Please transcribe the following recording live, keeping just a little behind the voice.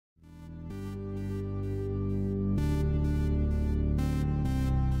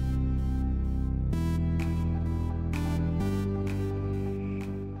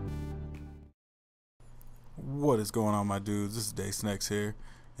What is going on, my dudes? This is DaySnakes here,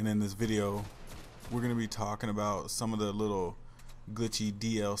 and in this video we're going to be talking about some of the little glitchy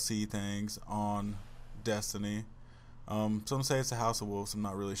DLC things on Destiny. Some say it's a House of Wolves. I'm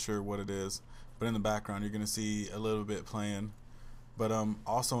not really sure what it is, but in the background you're going to see a little bit playing. But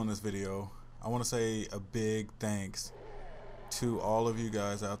also in this video I want to say a big thanks to all of you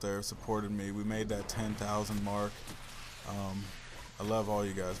guys out there who supported me. We made that 10,000 mark. I love all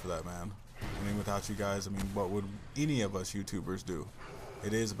you guys for that, man. I mean, without you guys, I mean, what would any of us YouTubers do?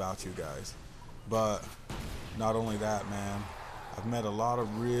 It is about you guys. But not only that, man, I've met a lot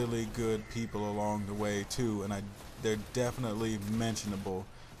of really good people along the way too, and they're definitely mentionable.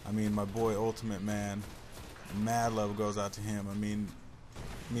 I mean, my boy Ultimate Man, mad love goes out to him. I mean,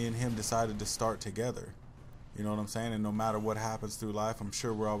 me and him decided to start together. You know what I'm saying? And no matter what happens through life, I'm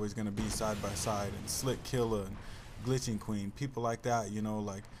sure we're always going to be side by side. And Slick Killer and Glitching Queen, people like that, you know,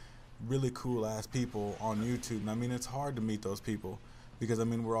 like really cool ass people on YouTube. And I mean, it's hard to meet those people because I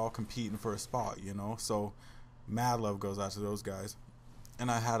mean, we're all competing for a spot, you know. So mad love goes out to those guys. And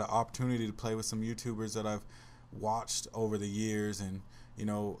I had an opportunity to play with some YouTubers that I've watched over the years and, you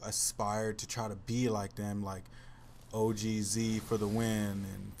know, aspired to try to be like them, like OGZ for the win,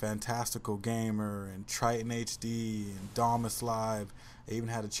 and Fantastical Gamer, and Triton HD, and Domus Live. I even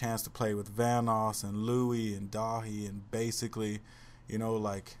had a chance to play with Vanos and Louie and Dahi, and basically, you know,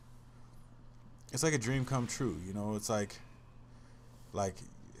 like, it's like a dream come true, you know. It's like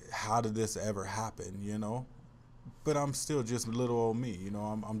how did this ever happen, you know? But I'm still just little old me, you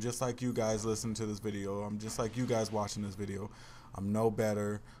know. I'm just like you guys listening to this video. I'm just like you guys watching this video. I'm no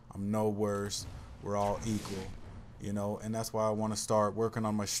better, I'm no worse. We're all equal, you know. And that's why I want to start working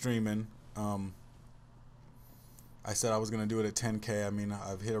on my streaming. I said I was going to do it at 10K. I mean,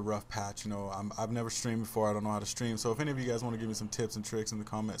 I've hit a rough patch, you know. I've never streamed before. I don't know how to stream. So if any of you guys want to give me some tips and tricks in the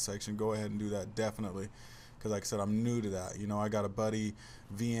comment section, go ahead and do that, definitely. Because like I said, I'm new to that. You know, I got a buddy,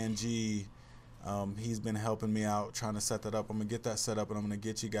 VNG. He's been helping me out trying to set that up. I'm going to get that set up, and I'm going to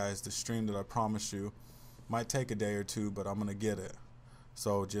get you guys the stream that I promised you. Might take a day or two, but I'm going to get it.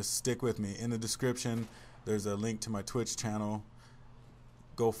 So just stick with me. In the description, there's a link to my Twitch channel.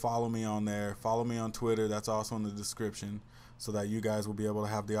 Go follow me on there. Follow me on Twitter. That's also in the description, so that you guys will be able to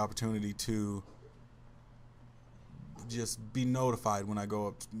have the opportunity to just be notified when I go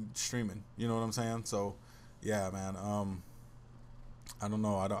up streaming. You know what I'm saying? So, yeah, man. I don't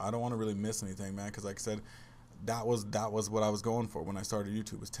know. I don't want to really miss anything, man. Because like I said, that was what I was going for when I started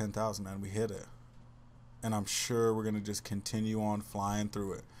YouTube. Was 10,000, man. We hit it, and I'm sure we're gonna just continue on flying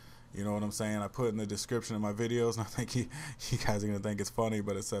through it. You know what I'm saying? I put in the description of my videos, and I think you guys are going to think it's funny,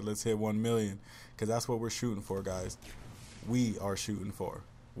 but it said, let's hit 1 million, because that's what we're shooting for, guys. We are shooting for.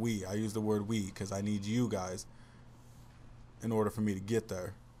 I use the word we, because I need you guys in order for me to get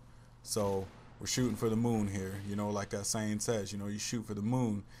there. So we're shooting for the moon here, you know, like that saying says, you know, you shoot for the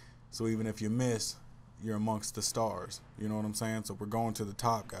moon, so even if you miss, you're amongst the stars. You know what I'm saying? So we're going to the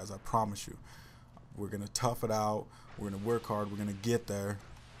top, guys, I promise you. We're going to tough it out. We're going to work hard. We're going to get there.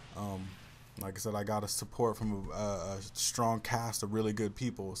 Like I said, I got a support from a strong cast of really good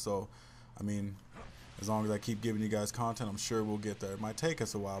people. So, I mean, as long as I keep giving you guys content, I'm sure we'll get there. It might take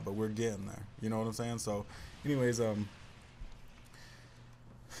us a while, but we're getting there. You know what I'm saying? So, anyways,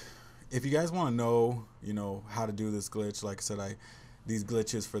 if you guys want to know, you know, how to do this glitch, like I said, these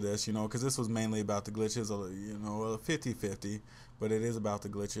glitches for this, you know, because this was mainly about the glitches, you know, 50-50, but it is about the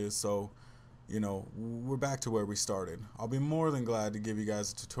glitches. So, you know, we're back to where we started. I'll be more than glad to give you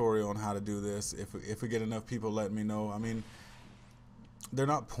guys a tutorial on how to do this if we get enough people letting me know. I mean, they're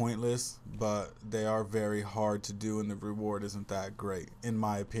not pointless, but they are very hard to do, and the reward isn't that great, in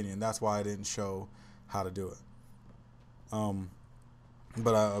my opinion. That's why I didn't show how to do it.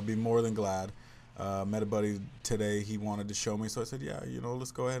 But I'll be more than glad. Met a buddy today. He wanted to show me, so I said, yeah, you know,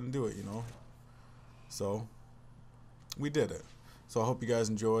 let's go ahead and do it, you know. So we did it. So I hope you guys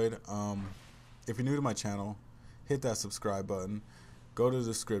enjoyed. If you're new to my channel, hit that subscribe button. Go to the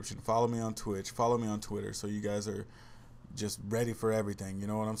description. Follow me on Twitch. Follow me on Twitter, so you guys are just ready for everything. You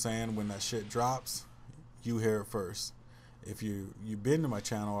know what I'm saying? When that shit drops, you hear it first. If you've been to my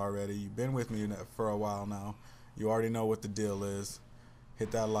channel already, you've been with me for a while now, you already know what the deal is.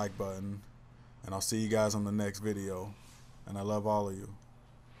 Hit that like button, and I'll see you guys on the next video. And I love all of you.